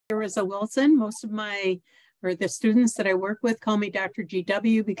Reza Wilson. Most of the students that I work with call me Dr.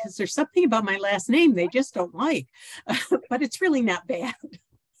 GW because there's something about my last name they just don't like, but it's really not bad.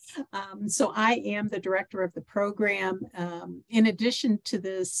 So I am the director of the program. In addition to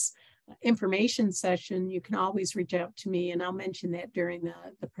this information session, you can always reach out to me, and I'll mention that during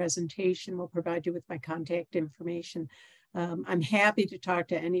the presentation. We'll provide you with my contact information. I'm happy to talk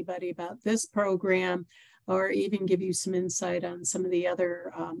to anybody about this program or even give you some insight on some of the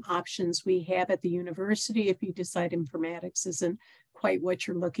other options we have at the university if you decide informatics isn't quite what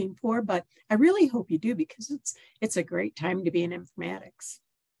you're looking for. But I really hope you do, because it's a great time to be in informatics.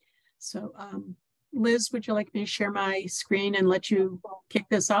 So Liz, would you like me to share my screen and let you kick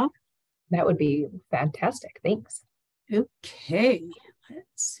this off? That would be fantastic. Thanks. Okay, let's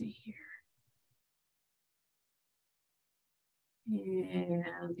see here.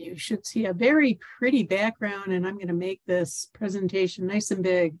 And you should see a very pretty background, and I'm going to make this presentation nice and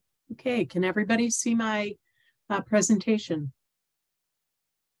big. Okay, can everybody see my presentation?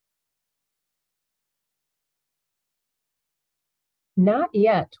 Not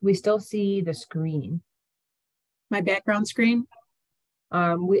yet. We still see the screen. My background screen?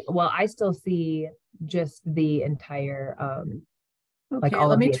 Well, I still see just the entire, okay, like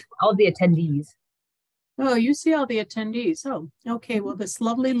all of the attendees. Oh, you see all the attendees. Oh, okay. Well, this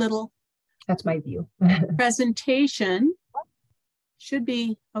lovely little that's my view. presentation should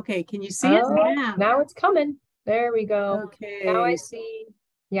be okay. Can you see it now? Now it's coming. There we go. Okay. Now I see.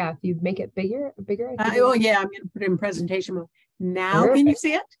 Yeah, if you make it bigger. Oh yeah, I'm going to put it in presentation mode. Now, perfect. Can you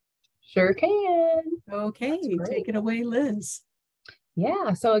see it? Sure can. Okay, take it away, Liz.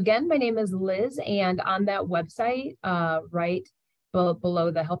 Yeah. So again, my name is Liz, and on that website, right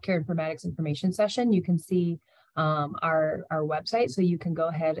below the Healthcare Informatics Information Session, you can see our website. So you can go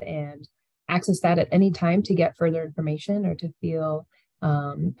ahead and access that at any time to get further information or to feel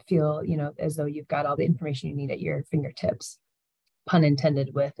as though you've got all the information you need at your fingertips. Pun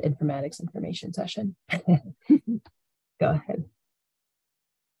intended with Informatics Information Session. Go ahead.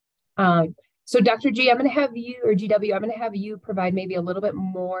 So Dr. G, I'm going to have you, or GW, I'm going to have you provide maybe a little bit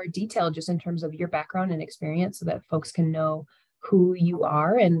more detail just in terms of your background and experience so that folks can know who you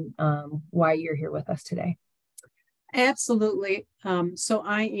are and why you're here with us today. Absolutely. So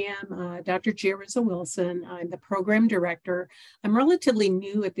I am Dr. Reza Wilson. I'm the program director. I'm relatively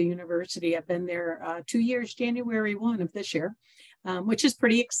new at the university. I've been there 2 years, January 1 of this year, which is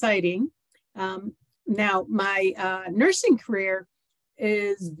pretty exciting. Now, my nursing career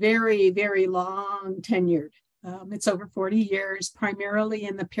is very, very long tenured. It's over 40 years, primarily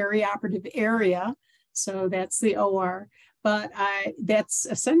in the perioperative area. So that's the OR. But that's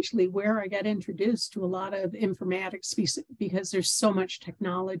essentially where I got introduced to a lot of informatics because there's so much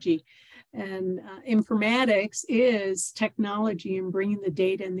technology. And informatics is technology and bringing the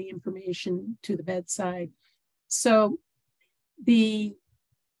data and the information to the bedside. So the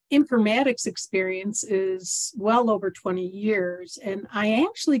informatics experience is well over 20 years. And I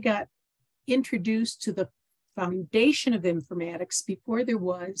actually got introduced to the foundation of informatics before there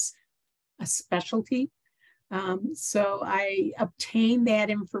was a specialty. So I obtained that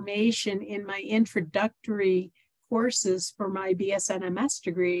information in my introductory courses for my BS/MS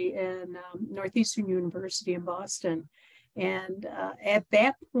degree in Northeastern University in Boston. And at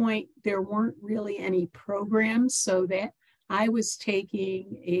that point, there weren't really any programs, so that I was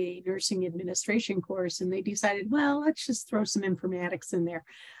taking a nursing administration course, and they decided, well, let's just throw some informatics in there.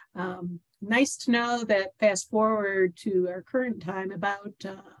 Nice to know that fast forward to our current time, about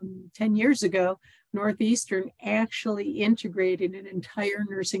 10 years ago, Northeastern actually integrated an entire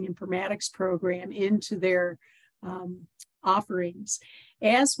nursing informatics program into their offerings,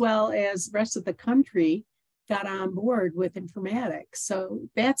 as well as the rest of the country got on board with informatics. So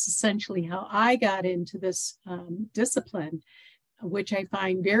that's essentially how I got into this discipline, which I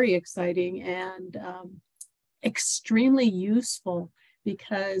find very exciting and extremely useful,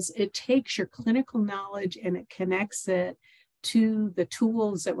 because it takes your clinical knowledge and it connects it to the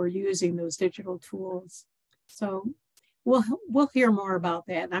tools that we're using, those digital tools. So we'll hear more about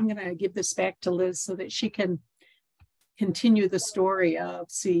that. And I'm going to give this back to Liz so that she can continue the story of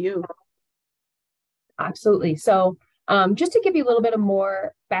CU. Absolutely. So just to give you a little bit of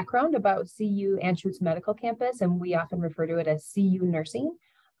more background about CU Anschutz Medical Campus, and we often refer to it as CU Nursing.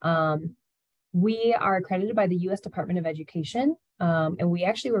 We are accredited by the U.S. Department of Education, and we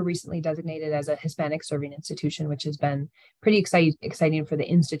actually were recently designated as a Hispanic serving institution, which has been pretty exciting for the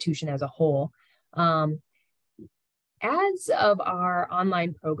institution as a whole. As of our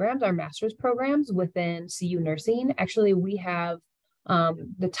online programs, our master's programs within CU Nursing, actually we have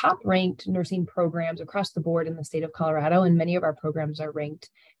the top ranked nursing programs across the board in the state of Colorado, and many of our programs are ranked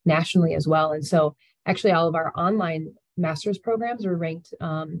nationally as well. And so actually all of our online master's programs are ranked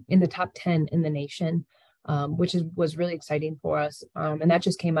in the top 10 in the nation, which was really exciting for us. And that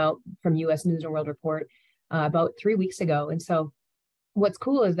just came out from US News and World Report about 3 weeks ago. And so what's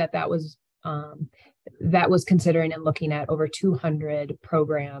cool is that was considering and looking at over 200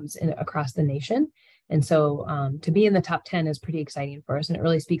 programs across the nation. And so to be in the top 10 is pretty exciting for us. And it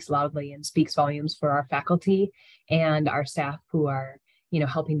really speaks loudly and speaks volumes for our faculty and our staff who are,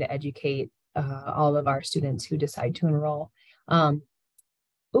 helping to educate all of our students who decide to enroll.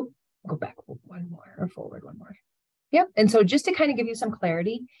 Go back one more or forward one more. Yep. And so just to kind of give you some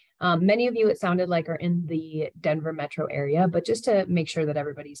clarity, many of you, it sounded like, are in the Denver metro area, but just to make sure that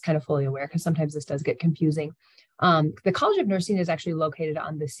everybody's kind of fully aware, because sometimes this does get confusing. The College of Nursing is actually located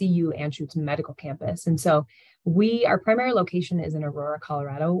on the CU Anschutz Medical Campus. And so our primary location is in Aurora,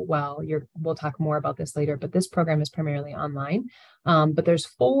 Colorado. We'll talk more about this later, but this program is primarily online. But there's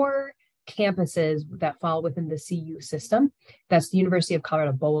 4 campuses that fall within the CU system. That's the University of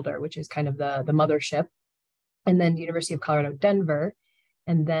Colorado Boulder, which is kind of the mothership, and then University of Colorado Denver,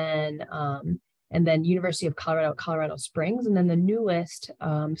 and then University of Colorado Springs, and then the newest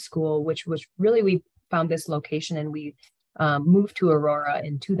school, which was really, we found this location and we moved to Aurora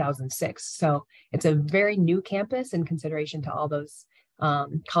in 2006. So it's a very new campus in consideration to all those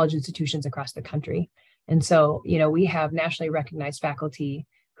college institutions across the country. And so, we have nationally recognized faculty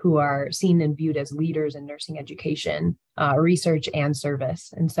who are seen and viewed as leaders in nursing education, research, and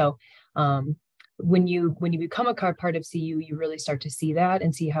service. And so when you become a part of CU, you really start to see that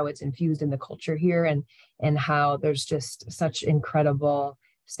and see how it's infused in the culture here, and how there's just such incredible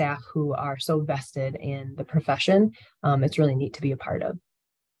staff who are so vested in the profession. It's really neat to be a part of.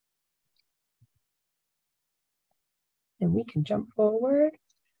 And we can jump forward.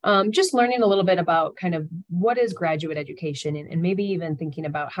 Just learning a little bit about kind of what is graduate education, and maybe even thinking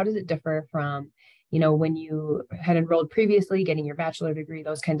about how does it differ from, when you had enrolled previously, getting your bachelor degree,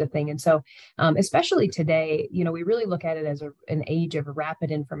 those kinds of things. And so especially today, we really look at it as an age of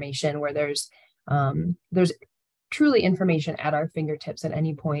rapid information where there's truly information at our fingertips at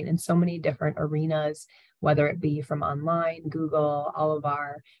any point in so many different arenas, whether it be from online, Google, all of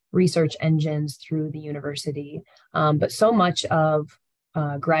our research engines through the university. But so much of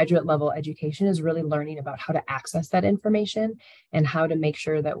graduate level education is really learning about how to access that information and how to make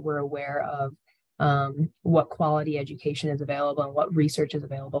sure that we're aware of what quality education is available and what research is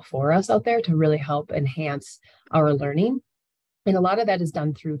available for us out there to really help enhance our learning. And a lot of that is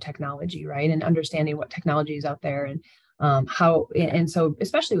done through technology, right? And understanding what technology is out there and so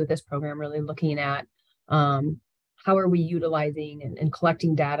especially with this program, really looking at how are we utilizing and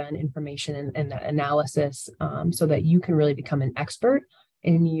collecting data and information and that analysis so that you can really become an expert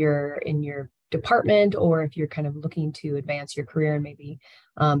in your department, or if you're kind of looking to advance your career and maybe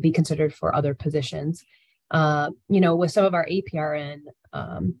be considered for other positions. With some of our APRN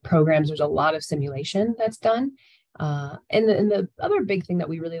programs, there's a lot of simulation that's done. And the other big thing that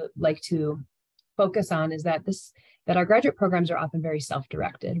we really like to focus on is that our graduate programs are often very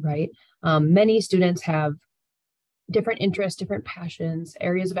self-directed, right? Many students have different interests, different passions,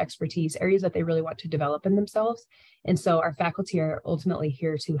 areas of expertise, areas that they really want to develop in themselves. And so our faculty are ultimately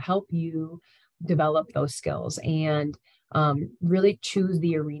here to help you develop those skills and really choose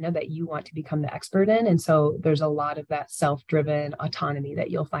the arena that you want to become the expert in. And so there's a lot of that self-driven autonomy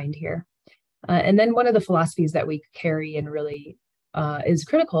that you'll find here. And then one of the philosophies that we carry and really is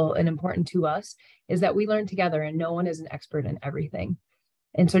critical and important to us is that we learn together and no one is an expert in everything.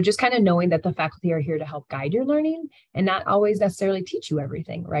 And so just kind of knowing that the faculty are here to help guide your learning and not always necessarily teach you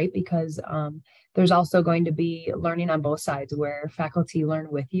everything, right? Because there's also going to be learning on both sides where faculty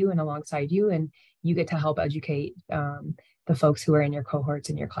learn with you and alongside you, and you get to help educate the folks who are in your cohorts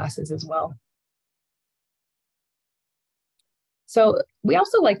and your classes as well. So we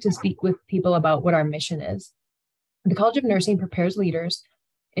also like to speak with people about what our mission is. The College of Nursing prepares leaders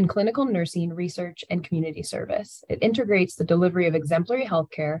in clinical nursing, research, and community service. It integrates the delivery of exemplary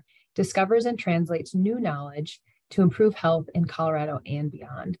healthcare, discovers and translates new knowledge to improve health in Colorado and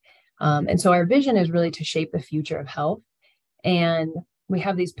beyond. And so our vision is really to shape the future of health. And we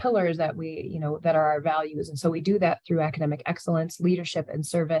have these pillars that that are our values. And so we do that through academic excellence, leadership and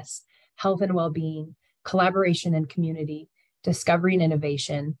service, health and well-being, collaboration and community, discovery and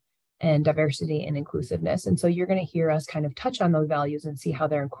innovation, and diversity and inclusiveness. And so you're going to hear us kind of touch on those values and see how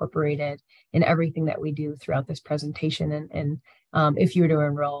they're incorporated in everything that we do throughout this presentation. And if you were to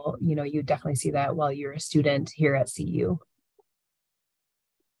enroll, you definitely see that while you're a student here at CU.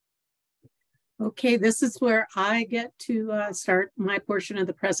 Okay, this is where I get to start my portion of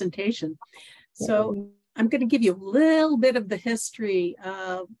the presentation. So I'm going to give you a little bit of the history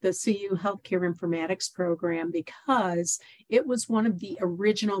of the CU Healthcare Informatics program because it was one of the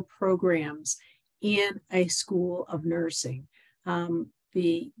original programs in a school of nursing.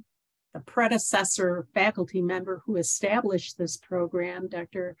 The predecessor faculty member who established this program,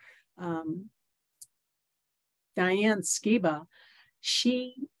 Dr. Diane Skiba,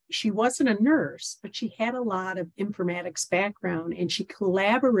 she wasn't a nurse, but she had a lot of informatics background, and she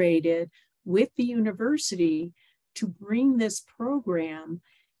collaborated with the university to bring this program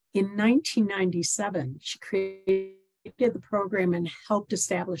in 1997. She created the program and helped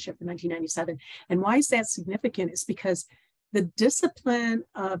establish it in 1997. And why is that significant? Is because the discipline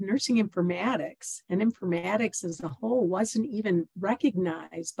of nursing informatics and informatics as a whole wasn't even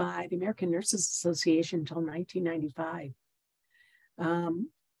recognized by the American Nurses Association until 1995.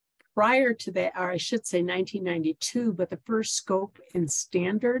 Prior to that, or I should say 1992, but the first scope and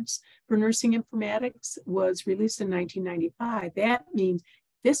standards for nursing informatics was released in 1995. That means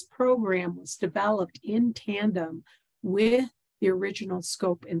this program was developed in tandem with the original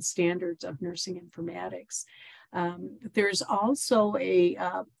scope and standards of nursing informatics. There's also a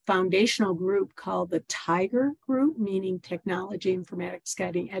foundational group called the TIGER group, meaning Technology Informatics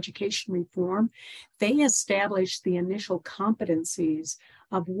Guiding Education Reform. They established the initial competencies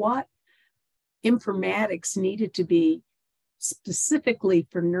of what informatics needed to be specifically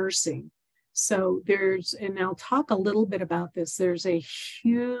for nursing. So and I'll talk a little bit about this, there's a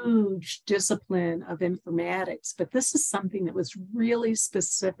huge discipline of informatics, but this is something that was really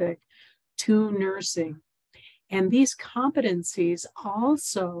specific to nursing. And these competencies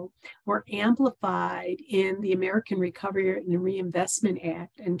also were amplified in the American Recovery and Reinvestment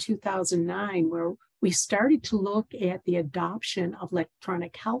Act in 2009, where we started to look at the adoption of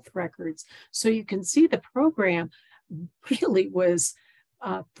electronic health records. So you can see the program really was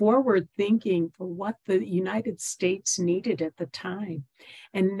forward thinking for what the United States needed at the time.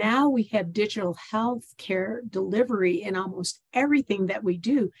 And now we have digital health care delivery in almost everything that we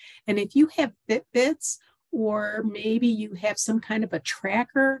do. And if you have Fitbits, or maybe you have some kind of a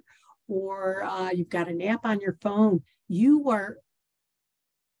tracker, or you've got an app on your phone, you are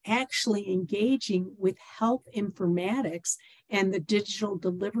actually engaging with health informatics and the digital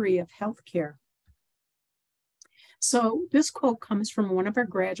delivery of healthcare. So this quote comes from one of our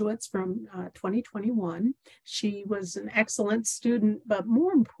graduates from 2021. She was an excellent student, but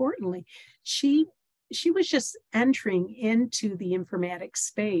more importantly, she was just entering into the informatics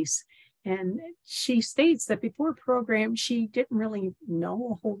space. And she states that before program, she didn't really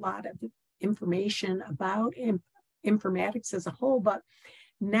know a whole lot of information about informatics as a whole, but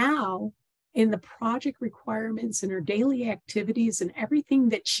now in the project requirements and her daily activities and everything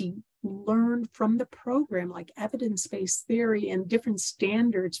that she learned from the program, like evidence-based theory and different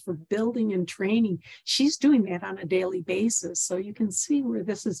standards for building and training, she's doing that on a daily basis. So you can see where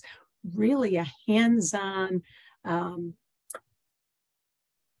this is really a hands-on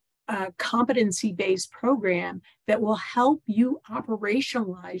competency-based program that will help you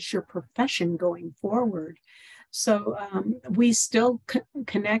operationalize your profession going forward. So we still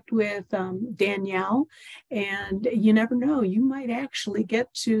connect with Danielle, and you never know, you might actually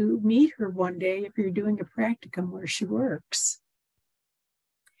get to meet her one day if you're doing a practicum where she works.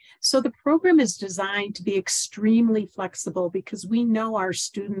 So the program is designed to be extremely flexible because we know our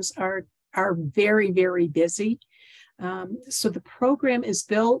students are very, very busy. So the program is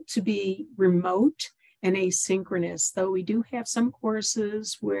built to be remote and asynchronous, though we do have some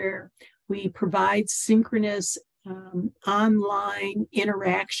courses where we provide synchronous online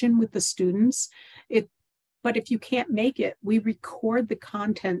interaction with the students. But if you can't make it, we record the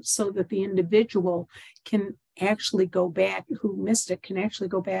content so that the individual can actually go back, who missed it, can actually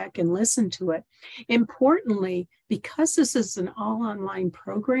go back and listen to it. Importantly, because this is an all online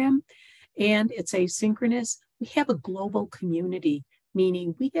program and it's asynchronous, we have a global community,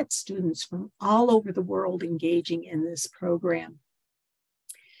 meaning we get students from all over the world engaging in this program.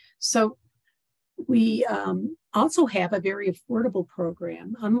 So we also have a very affordable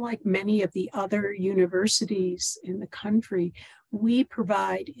program. Unlike many of the other universities in the country, we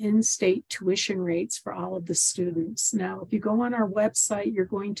provide in-state tuition rates for all of the students. Now, if you go on our website, you're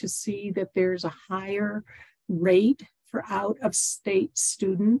going to see that there's a higher rate for out-of-state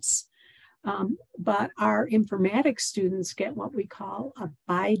students. But our informatics students get what we call a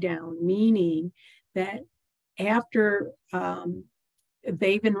buy down, meaning that after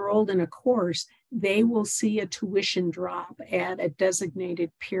they've enrolled in a course, they will see a tuition drop at a designated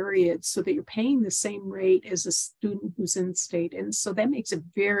period so that you're paying the same rate as a student who's in state. And so that makes it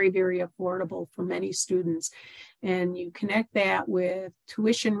very, very affordable for many students. And you connect that with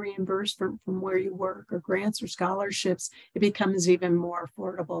tuition reimbursement from where you work or grants or scholarships, it becomes even more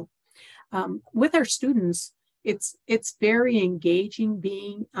affordable. With our students, it's very engaging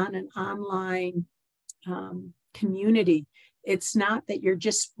being on an online community. It's not that you're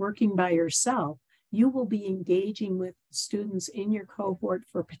just working by yourself. You will be engaging with students in your cohort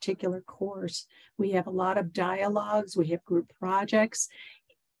for a particular course. We have a lot of dialogues, we have group projects,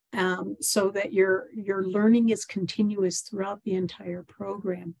 so that your learning is continuous throughout the entire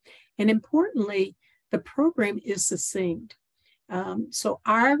program. And importantly, the program is succinct. So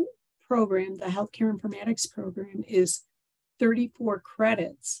our program, the Healthcare Informatics program, is 34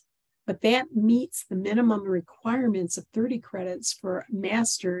 credits. But that meets the minimum requirements of 30 credits for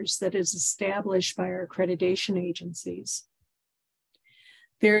master's that is established by our accreditation agencies.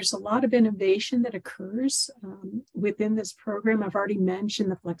 There's a lot of innovation that occurs within this program. I've already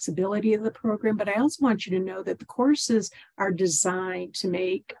mentioned the flexibility of the program, but I also want you to know that the courses are designed to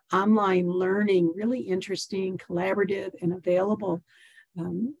make online learning really interesting, collaborative, and available.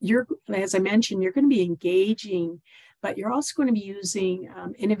 As I mentioned, you're going to be engaging, but you're also going to be using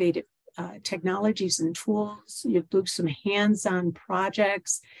innovative technologies and tools. You do some hands-on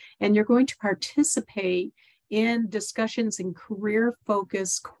projects, and you're going to participate in discussions and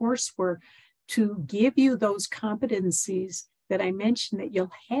career-focused coursework to give you those competencies that I mentioned that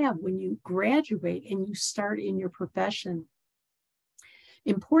you'll have when you graduate and you start in your profession.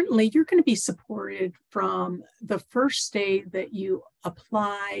 Importantly, you're going to be supported from the first day that you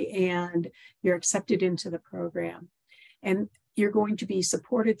apply and you're accepted into the program. And you're going to be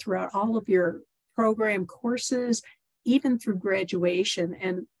supported throughout all of your program courses, even through graduation.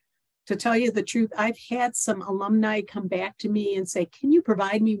 And to tell you the truth, I've had some alumni come back to me and say, can you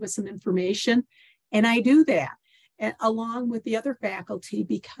provide me with some information? And I do that, along with the other faculty,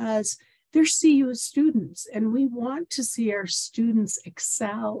 because they're CU students, and we want to see our students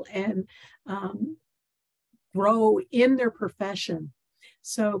excel and grow in their profession.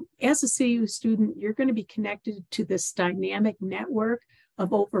 So as a CU student, you're going to be connected to this dynamic network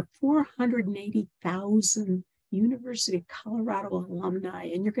of over 480,000 University of Colorado alumni,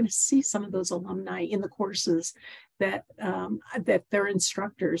 and you're going to see some of those alumni in the courses that they're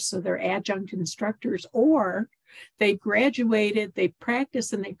instructors. So they're adjunct instructors, or they graduated, they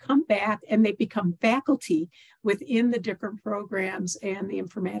practice, and they come back and they become faculty within the different programs and the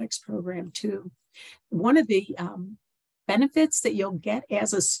informatics program too. One of the benefits that you'll get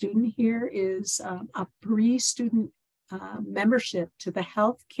as a student here is a free student membership to the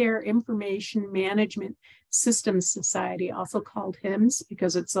Healthcare Information Management Systems Society, also called HIMSS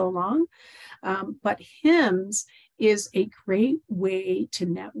because it's so long. But HIMSS is a great way to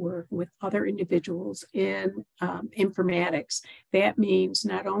network with other individuals in informatics. That means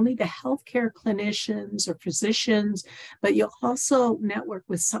not only the healthcare clinicians or physicians, but you'll also network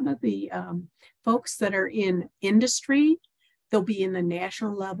with some of the folks that are in industry. They'll be in the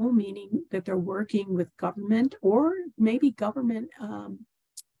national level, meaning that they're working with government or maybe government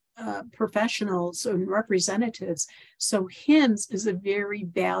professionals and representatives. So HIMSS is a very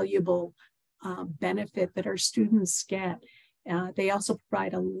valuable benefit that our students get. They also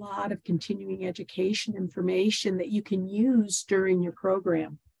provide a lot of continuing education information that you can use during your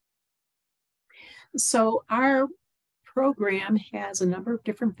program. So our program has a number of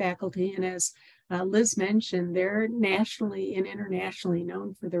different faculty, and as Liz mentioned, they're nationally and internationally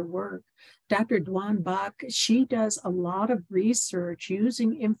known for their work. Dr. Dwan Bach, she does a lot of research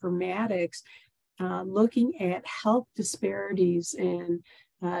using informatics, looking at health disparities in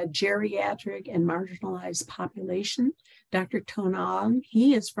geriatric and marginalized population. Dr. Tonong,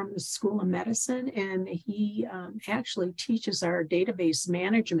 he is from the School of Medicine, and he actually teaches our database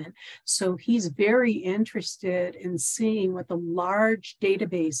management. So he's very interested in seeing what the large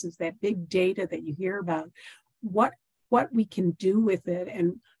databases, that big data that you hear about, what we can do with it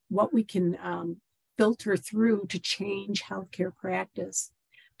and what we can filter through to change healthcare practice.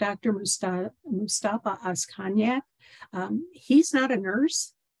 Dr. Mustafa Askanyak, he's not a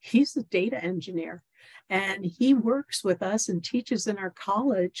nurse, he's a data engineer. And he works with us and teaches in our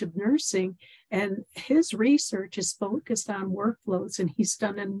College of Nursing. And his research is focused on workflows. And he's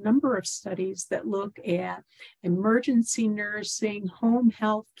done a number of studies that look at emergency nursing, home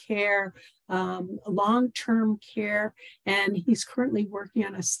health care, long-term care. And he's currently working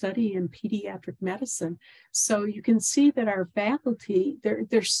on a study in pediatric medicine. So you can see that our faculty,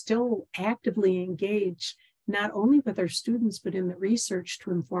 they're still actively engaged not only with our students, but in the research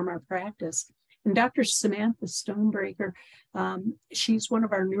to inform our practice. And Dr. Samantha Stonebreaker, she's one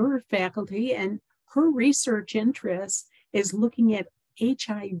of our newer faculty, and her research interest is looking at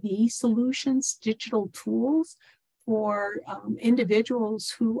HIV solutions, digital tools for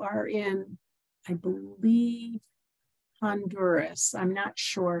individuals who are in, I believe, Honduras. I'm not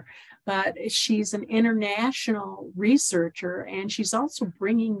sure, but she's an international researcher, and she's also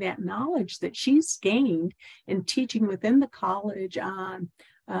bringing that knowledge that she's gained in teaching within the college on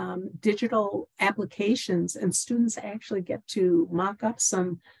digital applications, and students actually get to mock up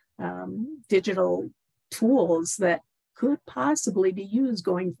some digital tools that could possibly be used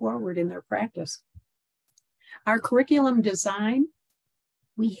going forward in their practice. Our curriculum design,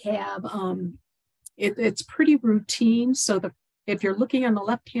 we have, it's pretty routine. So if you're looking on the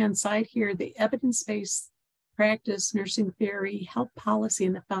left-hand side here, the evidence-based practice, nursing theory, health policy,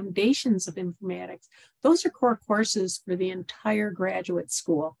 and the foundations of informatics, those are core courses for the entire graduate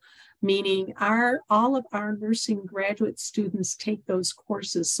school, meaning all of our nursing graduate students take those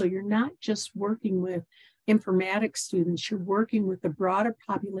courses. So you're not just working with informatics students, you're working with the broader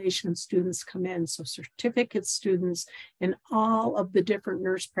population of students come in. So certificate students and all of the different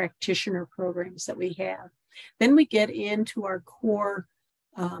nurse practitioner programs that we have. Then we get into our core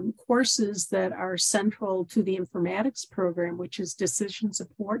courses that are central to the informatics program, which is decision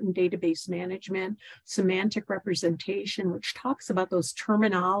support and database management, semantic representation, which talks about those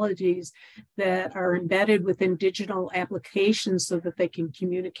terminologies that are embedded within digital applications so that they can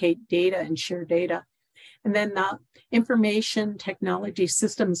communicate data and share data. And then the information technology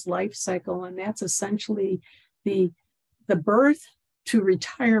systems life cycle, and that's essentially the birth to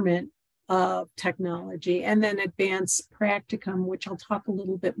retirement of technology, and then advanced practicum, which I'll talk a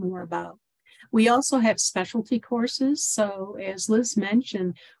little bit more about. We also have specialty courses. So as Liz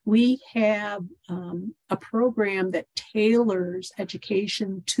mentioned, we have a program that tailors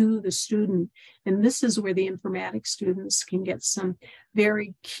education to the student. And this is where the informatics students can get some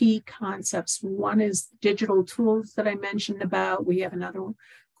very key concepts. One is digital tools that I mentioned about. We have another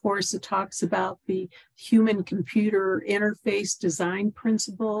course that talks about the human-computer interface design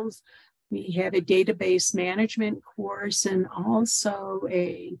principles. We have a database management course and also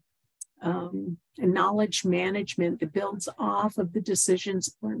a knowledge management that builds off of the decision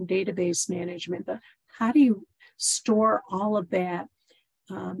support and database management. But how do you store all of that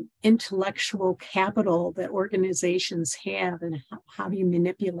intellectual capital that organizations have, and how do you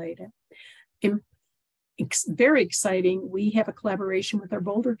manipulate it? Very exciting. We have a collaboration with our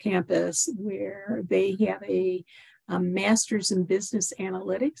Boulder campus where they have a master's in business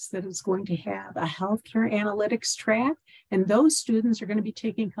analytics that is going to have a healthcare analytics track. And those students are going to be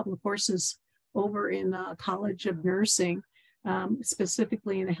taking a couple of courses over in the College of Nursing,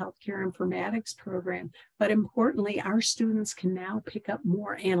 specifically in the healthcare informatics program. But importantly, our students can now pick up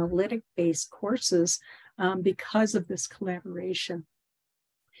more analytic-based courses because of this collaboration.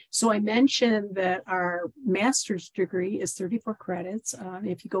 So I mentioned that our master's degree is 34 credits.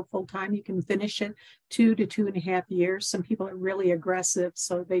 If you go full-time, you can finish it 2 to 2.5 years. Some people are really aggressive,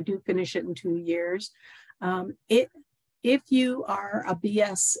 so they do finish it in 2 years. If you are a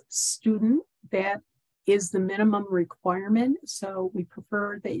BS student, that is the minimum requirement. So we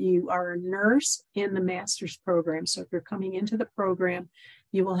prefer that you are a nurse in the master's program. So if you're coming into the program,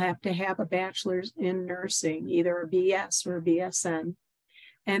 you will have to have a bachelor's in nursing, either a BS or a BSN.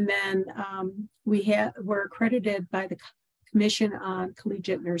 And then we're accredited by the Commission on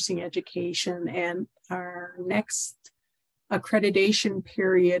Collegiate Nursing Education, and our next accreditation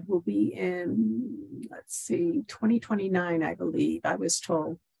period will be in, 2029, I believe, I was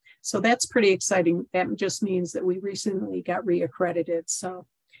told. So that's pretty exciting. That just means that we recently got reaccredited. So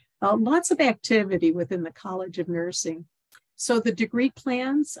lots of activity within the College of Nursing. So the degree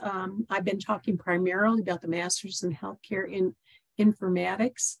plans, I've been talking primarily about the Master's in Healthcare in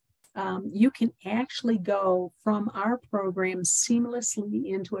Informatics. You can actually go from our program seamlessly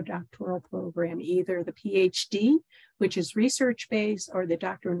into a doctoral program, either the PhD, which is research-based, or the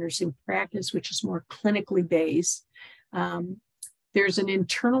Doctor of Nursing Practice, which is more clinically based. There's an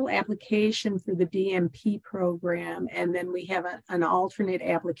internal application for the DNP program, and then we have an alternate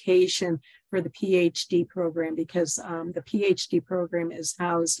application for the PhD program, because the PhD program is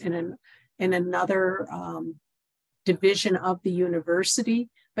housed in another division of the university,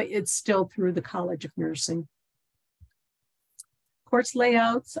 but it's still through the College of Nursing. Course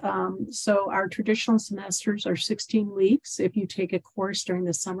layouts. So our traditional semesters are 16 weeks. If you take a course during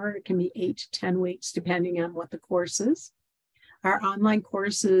the summer, it can be 8 to 10 weeks, depending on what the course is. Our online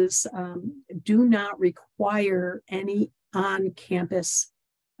courses do not require any on-campus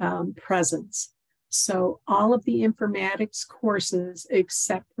presence. So all of the informatics courses,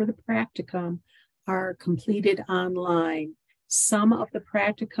 except for the practicum, are completed online. Some of the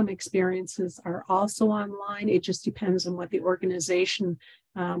practicum experiences are also online. It just depends on what the organization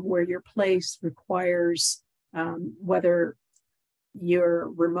where you're placed requires, whether you're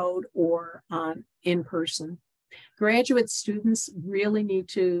remote or in person. Graduate students really need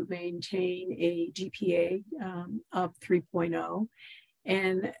to maintain a GPA of 3.0.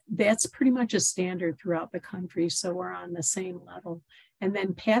 And that's pretty much a standard throughout the country. So we're on the same level. And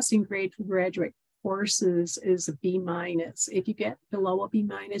then passing grade for graduate courses is a B minus. If you get below a B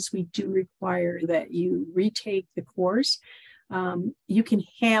minus, we do require that you retake the course. You can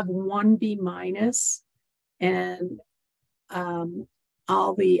have one B minus and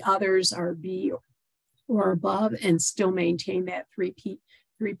all the others are B or above and still maintain that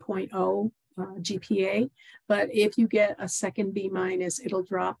 3.0 GPA. But if you get a second B minus, it'll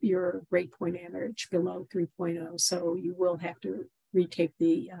drop your grade point average below 3.0. So you will have to retake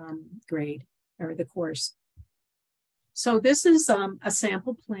the grade or the course. So this is a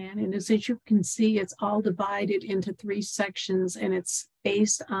sample plan, and as you can see, it's all divided into 3 sections, and it's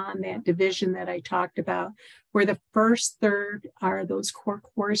based on that division that I talked about, where the first third are those core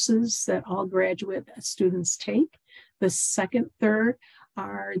courses that all graduate students take. The second third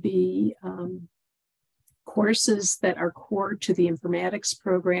are the courses that are core to the informatics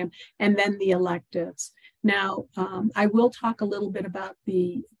program, and then the electives. Now, I will talk a little bit about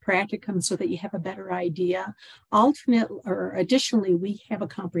the practicum so that you have a better idea. Additionally, we have a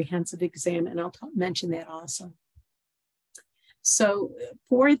comprehensive exam, and I'll mention that also. So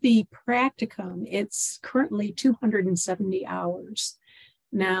for the practicum, it's currently 270 hours.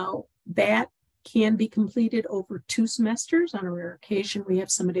 Now, that can be completed over 2 semesters. On a rare occasion, we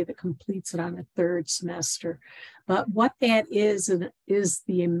have somebody that completes it on a 3rd semester. But what that is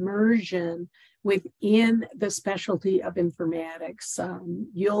the immersion within the specialty of informatics.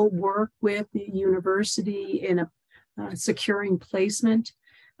 You'll work with the university in securing placement.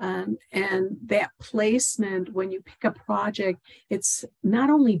 And that placement, when you pick a project, it's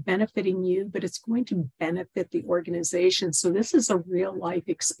not only benefiting you, but it's going to benefit the organization. So this is a real life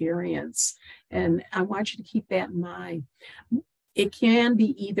experience. And I want you to keep that in mind. It can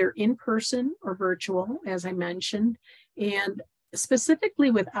be either in person or virtual, as I mentioned. And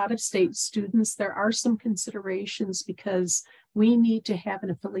specifically with out-of-state students, there are some considerations because we need to have an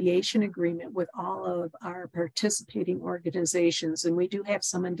affiliation agreement with all of our participating organizations. And we do have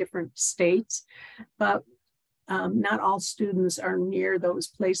some in different states, but not all students are near those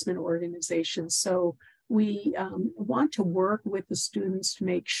placement organizations. So we want to work with the students to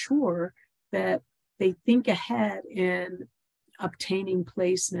make sure that they think ahead in obtaining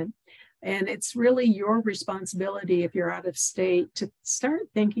placement. And it's really your responsibility if you're out of state to start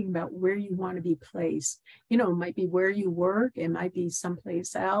thinking about where you want to be placed. You know, it might be where you work, it might be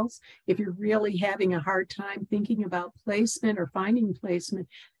someplace else. If you're really having a hard time thinking about placement or finding placement,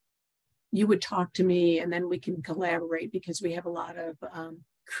 you would talk to me and then we can collaborate because we have a lot of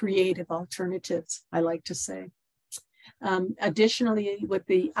creative alternatives, I like to say. Additionally, with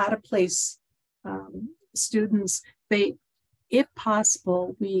the out of place students, if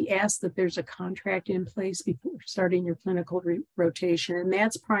possible, we ask that there's a contract in place before starting your clinical rotation. And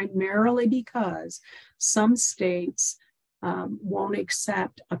that's primarily because some states won't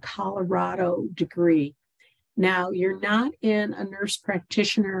accept a Colorado degree. Now, you're not in a nurse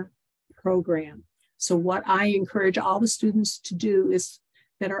practitioner program. So what I encourage all the students to do is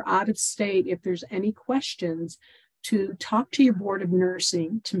that are out of state, if there's any questions, to talk to your board of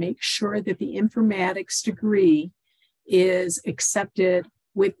nursing to make sure that the informatics degree is accepted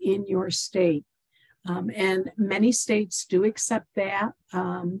within your state. And many states do accept that.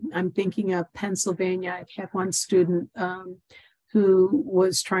 I'm thinking of Pennsylvania. I've had one student who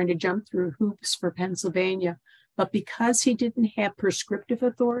was trying to jump through hoops for Pennsylvania, but because he didn't have prescriptive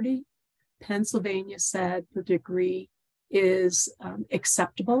authority, Pennsylvania said the degree is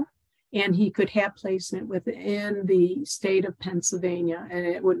acceptable and he could have placement within the state of Pennsylvania and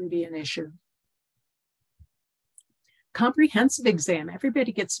it wouldn't be an issue. Comprehensive exam.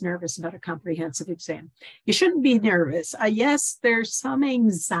 Everybody gets nervous about a comprehensive exam. You shouldn't be nervous. Yes, there's some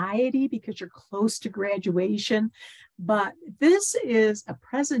anxiety because you're close to graduation, but this is a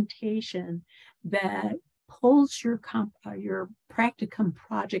presentation that pulls your practicum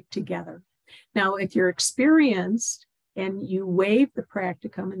project together. Now, if you're experienced and you waive the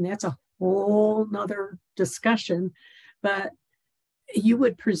practicum, and that's a whole nother discussion, but you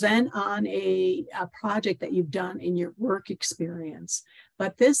would present on a project that you've done in your work experience.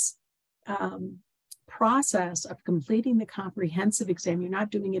 But this process of completing the comprehensive exam, you're not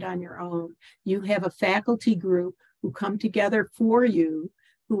doing it on your own. You have a faculty group who come together for you,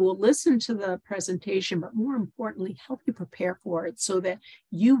 who will listen to the presentation, but more importantly, help you prepare for it so that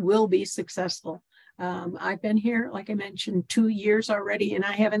you will be successful. I've been here, like I mentioned, 2 years already, and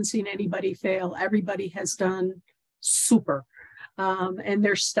I haven't seen anybody fail. Everybody has done super. And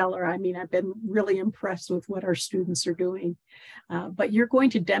they're stellar. I mean, I've been really impressed with what our students are doing. But you're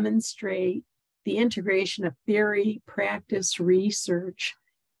going to demonstrate the integration of theory, practice, research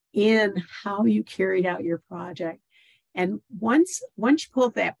in how you carried out your project. And once you pull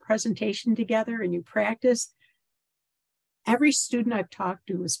that presentation together and you practice, every student I've talked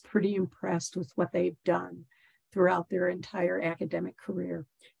to is pretty impressed with what they've done throughout their entire academic career.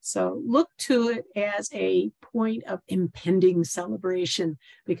 So look to it as a point of impending celebration,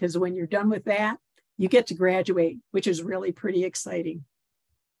 because when you're done with that, you get to graduate, which is really pretty exciting.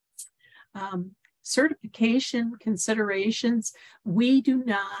 Certification considerations, we do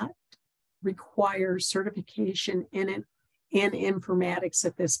not require certification in informatics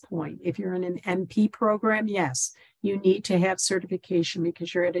at this point. If you're in an NP program, yes, you need to have certification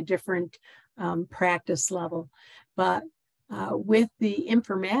because you're at a different practice level. But with the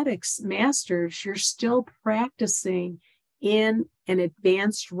informatics masters, you're still practicing in an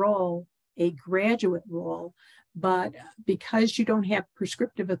advanced role, a graduate role. But because you don't have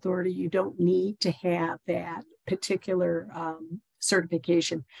prescriptive authority, you don't need to have that particular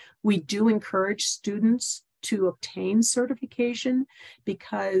certification. We do encourage students to obtain certification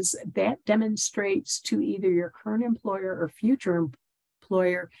because that demonstrates to either your current employer or future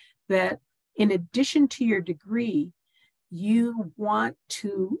employer that in addition to your degree, you want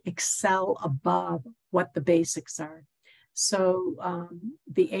to excel above what the basics are. So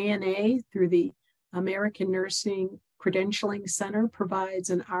the ANA, through the American Nursing Credentialing Center, provides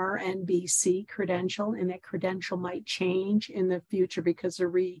an RNBC credential, and that credential might change in the future because they're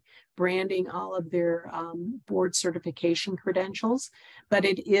rebranding all of their board certification credentials, but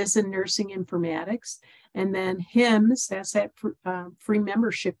it is in nursing informatics. And then HIMSS, that's that free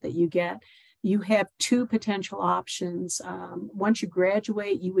membership that you get. You have two potential options. Once you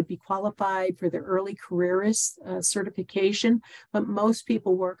graduate, you would be qualified for the early careerist certification, but most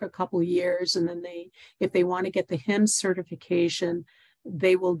people work a couple of years, and then if they want to get the HIMSS certification,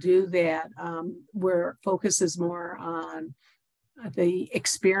 they will do that, where it focuses more on the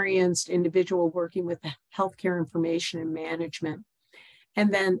experienced individual working with healthcare information and management.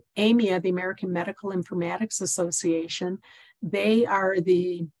 And then AMIA, the American Medical Informatics Association, they are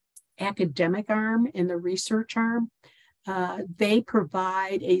the academic arm and the research arm. They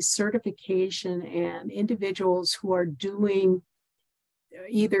provide a certification, and individuals who are doing,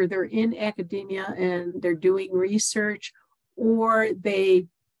 either they're in academia and they're doing research, or they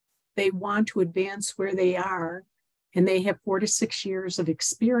want to advance where they are and they have 4 to 6 years of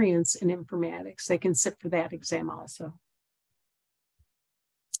experience in informatics. They can sit for that exam also.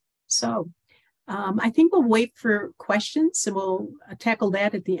 So I think we'll wait for questions, and we'll tackle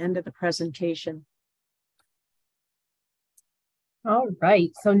that at the end of the presentation. All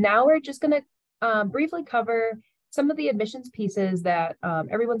right, so now we're just going to briefly cover some of the admissions pieces that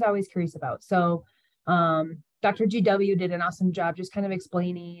everyone's always curious about. So Dr. GW did an awesome job just kind of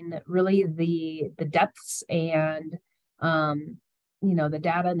explaining really the depths and the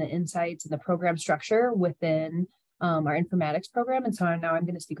data and the insights and the program structure within our informatics program. And so now I'm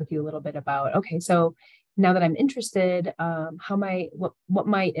going to speak with you a little bit about, okay, so now that I'm interested, what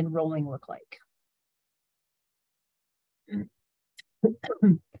might enrolling look like?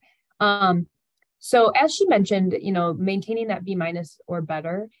 So as she mentioned, maintaining that B- or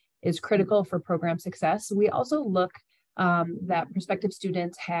better is critical for program success. We also look that prospective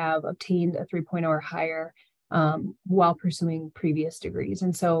students have obtained a 3.0 or higher while pursuing previous degrees.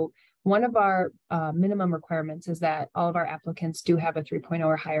 And so one of our minimum requirements is that all of our applicants do have a 3.0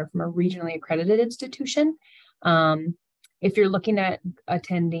 or higher from a regionally accredited institution. If you're looking at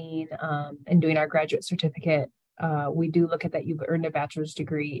attending and doing our graduate certificate, we do look at that you've earned a bachelor's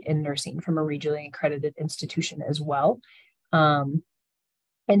degree in nursing from a regionally accredited institution as well. And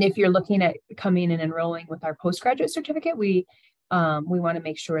if you're looking at coming and enrolling with our postgraduate certificate, we want to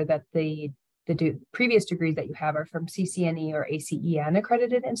make sure that the previous degrees that you have are from CCNE or ACEN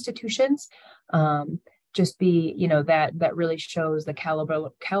accredited institutions. Just be, that really shows the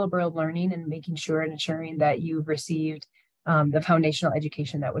caliber of learning and making sure and ensuring that you've received the foundational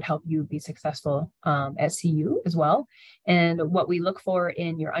education that would help you be successful at CU as well. And what we look for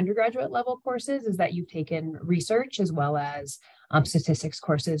in your undergraduate level courses is that you've taken research as well as statistics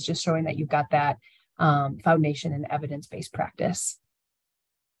courses, just showing that you've got that foundation in evidence-based practice.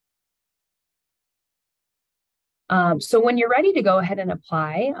 So when you're ready to go ahead and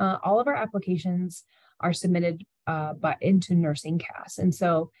apply, all of our applications are submitted into Nursing CAS. And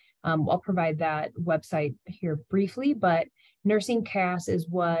so I'll provide that website here briefly, but Nursing CAS is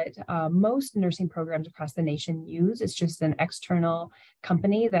what most nursing programs across the nation use. It's just an external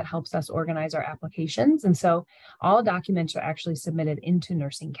company that helps us organize our applications. And so all documents are actually submitted into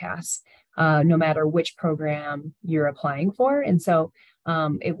Nursing CAS, no matter which program you're applying for. And so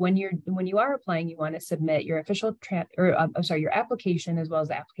when you are applying, you want to submit your official your application, as well as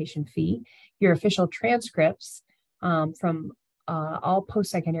the application fee, your official transcripts from all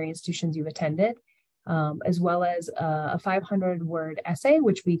post-secondary institutions you've attended, as well as a 500-word essay,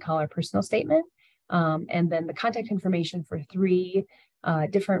 which we call our personal statement, and then the contact information for 3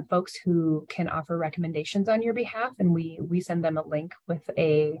 different folks who can offer recommendations on your behalf, and we send them a link with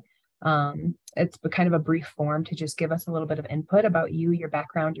it's kind of a brief form to just give us a little bit of input about you, your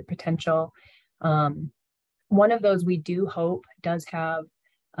background, your potential. One of those we do hope does have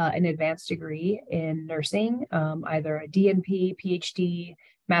an advanced degree in nursing, either a DNP, PhD,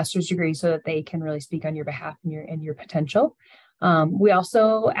 master's degree, so that they can really speak on your behalf and your potential. We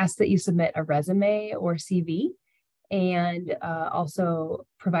also ask that you submit a resume or CV, and also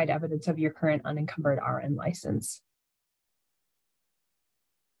provide evidence of your current unencumbered RN license.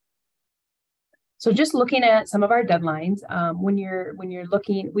 So just looking at some of our deadlines, when you're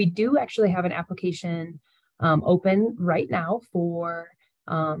looking, we do actually have an application open right now for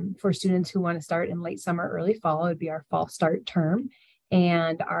students who want to start in late summer, early fall. It would be our fall start term.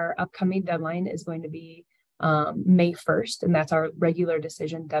 And our upcoming deadline is going to be May 1st, and that's our regular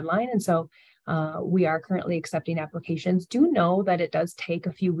decision deadline. And so we are currently accepting applications. Do know that it does take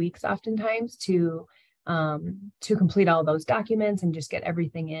a few weeks oftentimes to complete all those documents and just get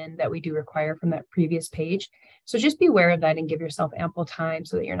everything in that we do require from that previous page. So just be aware of that and give yourself ample time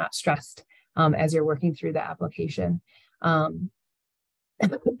so that you're not stressed as you're working through the application. And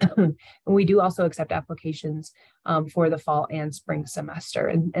we do also accept applications for the fall and spring semester,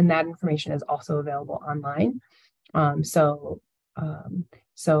 and that information is also available online. So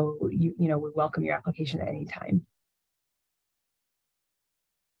we welcome your application at any time.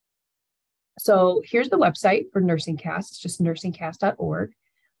 So here's the website for Nursing CAS. It's just nursingcas.org.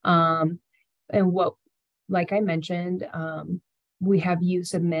 And like I mentioned, we have you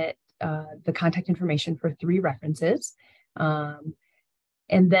submit the contact information for 3 references.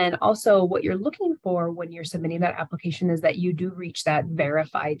 And then also what you're looking for when you're submitting that application is that you do reach that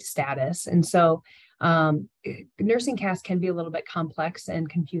verified status. And so Nursing CAS can be a little bit complex and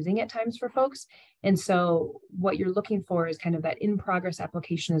confusing at times for folks. And so what you're looking for is kind of that in-progress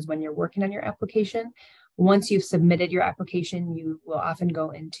application is when you're working on your application. Once you've submitted your application, you will often go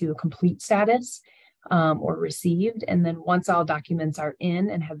into a complete status or received. And then once all documents are in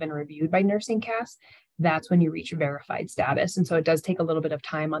and have been reviewed by Nursing CAS, that's when you reach verified status. And so it does take a little bit of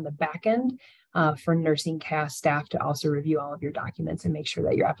time on the back end for Nursing CAS staff to also review all of your documents and make sure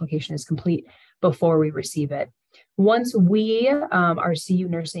that your application is complete before we receive it. Once we, our CU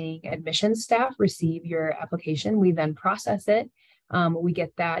nursing admissions staff, receive your application, we then process it. We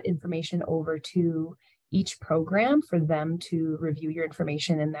get that information over to each program for them to review your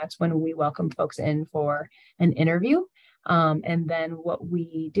information. And that's when we welcome folks in for an interview. And then what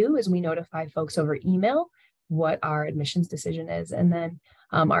we do is we notify folks over email what our admissions decision is. And then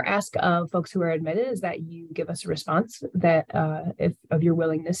our ask of folks who are admitted is that you give us a response that of your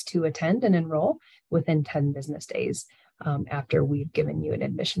willingness to attend and enroll within 10 business days after we've given you an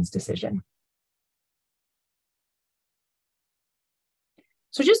admissions decision.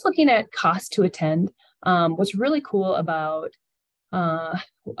 So just looking at cost to attend, what's really cool about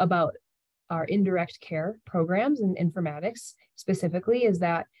our indirect care programs and informatics specifically is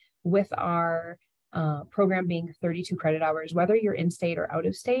that with our program being 32 credit hours, whether you're in state or out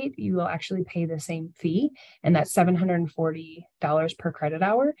of state, you will actually pay the same fee, and that's $740 per credit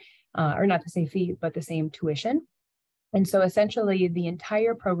hour, or not the same fee, but the same tuition. And so essentially the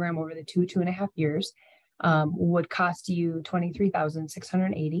entire program over the 2.5 years would cost you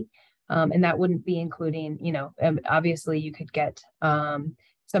 $23,680. And that wouldn't be including, obviously you could get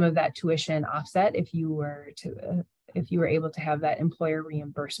some of that tuition offset if you were able to have that employer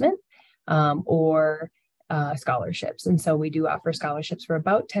reimbursement or scholarships. And so we do offer scholarships for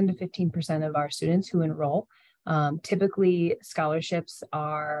about 10 to 15% of our students who enroll. Typically scholarships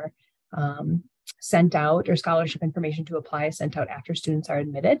are sent out, or scholarship information to apply is sent out after students are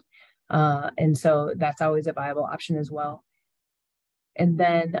admitted. And so that's always a viable option as well. And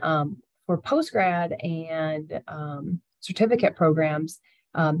then for postgrad and certificate programs,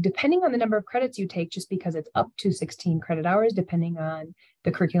 depending on the number of credits you take, just because it's up to 16 credit hours, depending on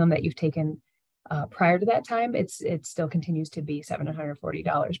the curriculum that you've taken prior to that time, it still continues to be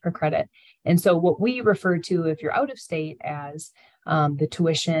 $740 per credit. And so what we refer to, if you're out of state, as the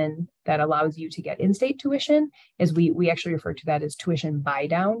tuition that allows you to get in-state tuition, is we actually refer to that as tuition buy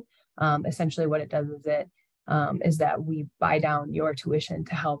down. Essentially what it does is that we buy down your tuition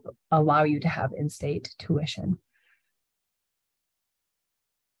to help allow you to have in-state tuition.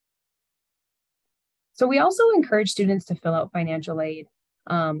 So we also encourage students to fill out financial aid,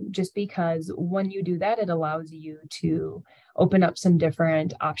 just because when you do that, it allows you to open up some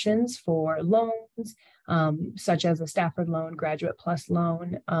different options for loans, such as a Stafford loan, Graduate Plus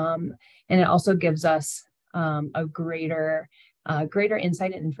loan. And it also gives us a greater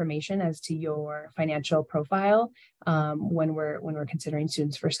insight and information as to your financial profile when we're considering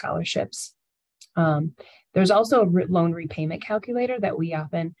students for scholarships. There's also a loan repayment calculator that we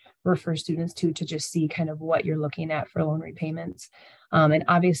often refer students to just see kind of what you're looking at for loan repayments. And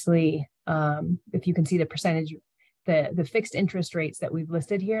obviously, if you can see the percentage, the fixed interest rates that we've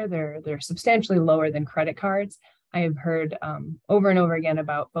listed here, they're substantially lower than credit cards. I have heard over and over again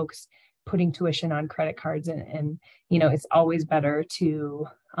about folks putting tuition on credit cards, and it's always better to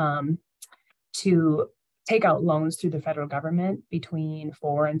take out loans through the federal government between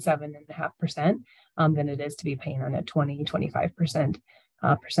 4 and 7.5% than it is to be paying on a 20-25%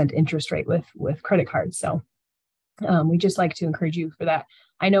 interest rate with credit cards. So we just like to encourage you for that.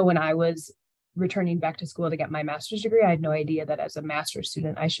 I know when I was returning back to school to get my master's degree, I had no idea that as a master's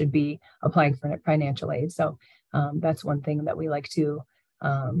student, I should be applying for financial aid. So that's one thing that we like to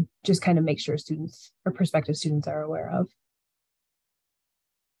just kind of make sure students or prospective students are aware of.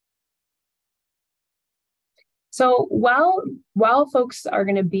 So while folks are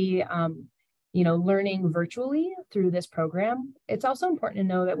going to be, learning virtually through this program, it's also important to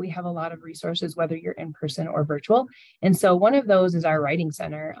know that we have a lot of resources, whether you're in person or virtual. And so one of those is our Writing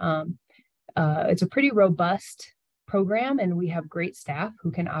Center. It's a pretty robust program, and we have great staff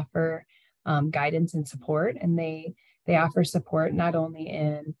who can offer guidance and support. And they offer support not only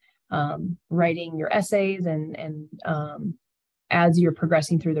in writing your essays and as you're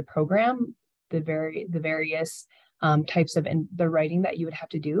progressing through the program, the various types of the writing that you would have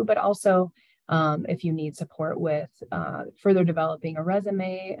to do, but also if you need support with further developing a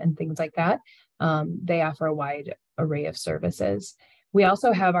resume and things like that, they offer a wide array of services. We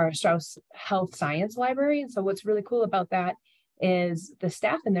also have our Strauss Health Science Library. And so what's really cool about that is the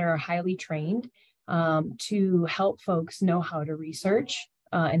staff in there are highly trained to help folks know how to research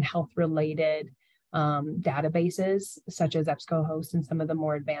and health-related databases, such as EBSCOhost and some of the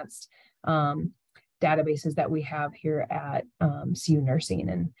more advanced databases that we have here at CU Nursing.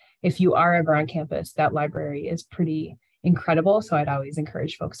 And if you are ever on campus, that library is pretty incredible. So I'd always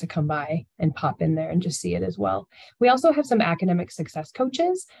encourage folks to come by and pop in there and just see it as well. We also have some academic success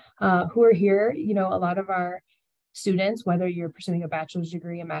coaches who are here. A lot of our students, whether you're pursuing a bachelor's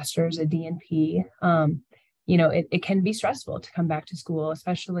degree, a master's, a DNP, it can be stressful to come back to school,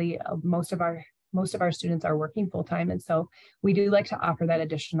 especially most of our students are working full-time. And so we do like to offer that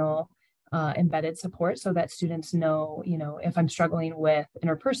additional embedded support so that students know, if I'm struggling with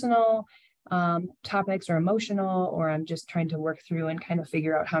interpersonal topics or emotional, or I'm just trying to work through and kind of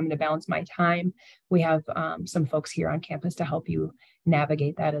figure out how I'm going to balance my time, we have some folks here on campus to help you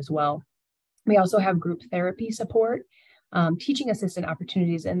navigate that as well. We also have group therapy support, teaching assistant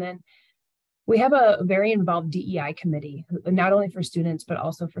opportunities, and then we have a very involved DEI committee, not only for students, but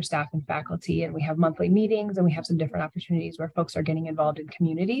also for staff and faculty. And we have monthly meetings, and we have some different opportunities where folks are getting involved in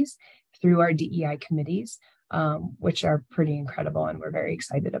communities through our DEI committees, which are pretty incredible and we're very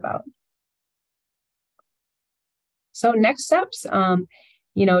excited about. So next steps, Dr.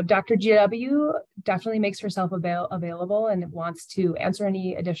 GW definitely makes herself available and wants to answer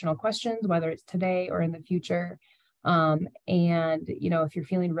any additional questions, whether it's today or in the future. If you're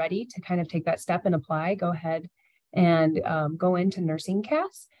feeling ready to kind of take that step and apply, go ahead and go into Nursing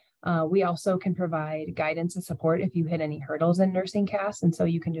CAS. We also can provide guidance and support if you hit any hurdles in Nursing CAS. And so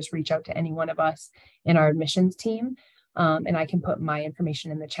you can just reach out to any one of us in our admissions team. And I can put my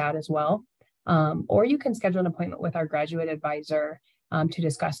information in the chat as well. Or you can schedule an appointment with our graduate advisor to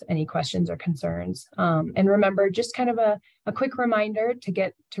discuss any questions or concerns. And remember, just kind of a quick reminder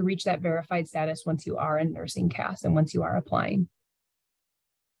to reach that verified status once you are in Nursing CAS and once you are applying.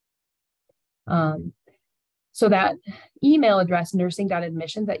 So that email address,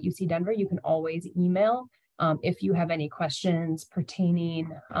 nursing.admissions@UC-Denver, you can always email if you have any questions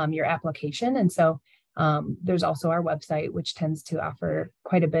pertaining your application. And so there's also our website, which tends to offer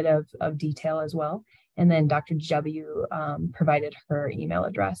quite a bit of detail as well. And then Dr. W provided her email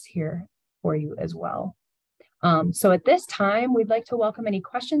address here for you as well. So at this time, we'd like to welcome any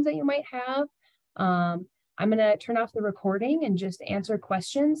questions that you might have. I'm going to turn off the recording and just answer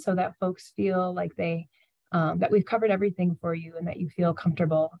questions so that folks feel like that we've covered everything for you and that you feel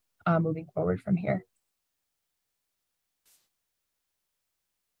comfortable moving forward from here.